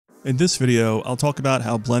In this video, I'll talk about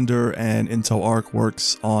how Blender and Intel Arc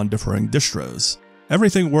works on differing distros.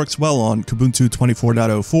 Everything works well on Kubuntu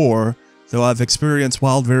 24.04, though I've experienced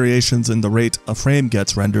wild variations in the rate a frame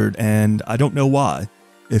gets rendered, and I don't know why.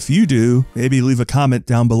 If you do, maybe leave a comment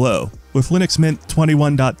down below. With Linux Mint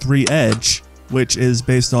 21.3 Edge, which is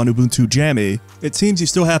based on Ubuntu Jammy, it seems you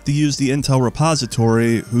still have to use the Intel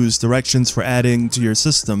repository, whose directions for adding to your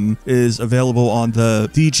system is available on the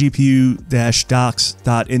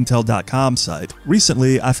dgpu-docs.intel.com site.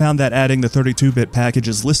 Recently, I found that adding the 32-bit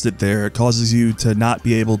packages listed there causes you to not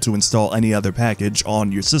be able to install any other package on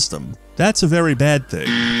your system. That's a very bad thing,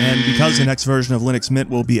 and because the next version of Linux Mint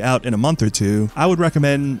will be out in a month or two, I would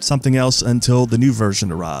recommend something else until the new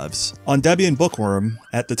version arrives. On Debian Bookworm,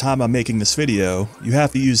 at the time I'm making this video, you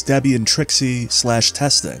have to use Debian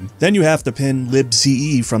Trixie/testing. Then you have to pin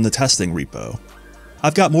libze from the testing repo.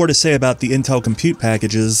 I've got more to say about the Intel Compute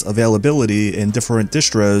package's availability in different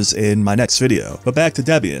distros in my next video, but back to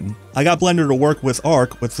Debian. I got Blender to work with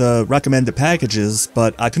Arc with the recommended packages,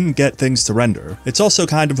 but I couldn't get things to render. It's also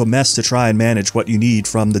kind of a mess to try and manage what you need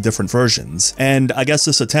from the different versions, and I guess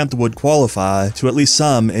this attempt would qualify, to at least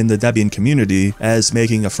some in the Debian community, as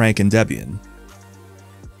making a Franken Debian.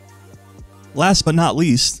 Last but not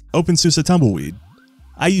least, openSUSE Tumbleweed.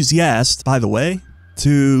 I use Yast, by the way,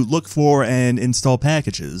 to look for and install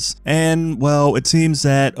packages. And, well, it seems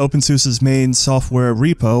that openSUSE's main software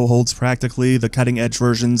repo holds practically the cutting-edge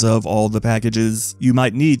versions of all the packages you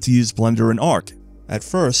might need to use Blender and Arc. At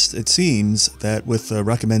first, it seems that with the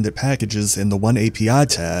recommended packages in the One API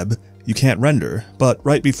tab, you can't render. But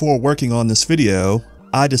right before working on this video,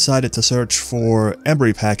 I decided to search for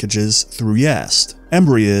Embry packages through Yast.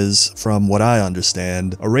 Embry is, from what I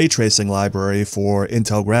understand, a ray tracing library for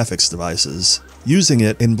Intel graphics devices. Using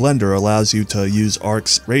it in Blender allows you to use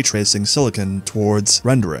Arc's ray tracing silicon towards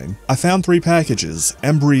rendering. I found three packages: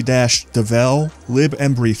 Embry-devel,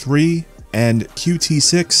 libembry3, and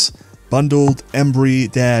Qt6 bundled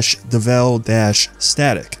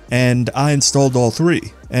Embry-devel-static, and I installed all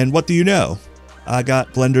three. And what do you know? I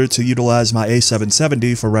got Blender to utilize my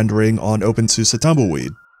A770 for rendering on openSUSE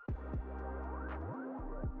Tumbleweed.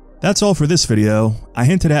 That's all for this video. I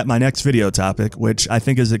hinted at my next video topic, which I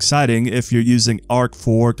think is exciting if you're using Arc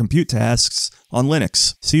for compute tasks on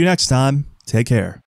Linux. See you next time. Take care.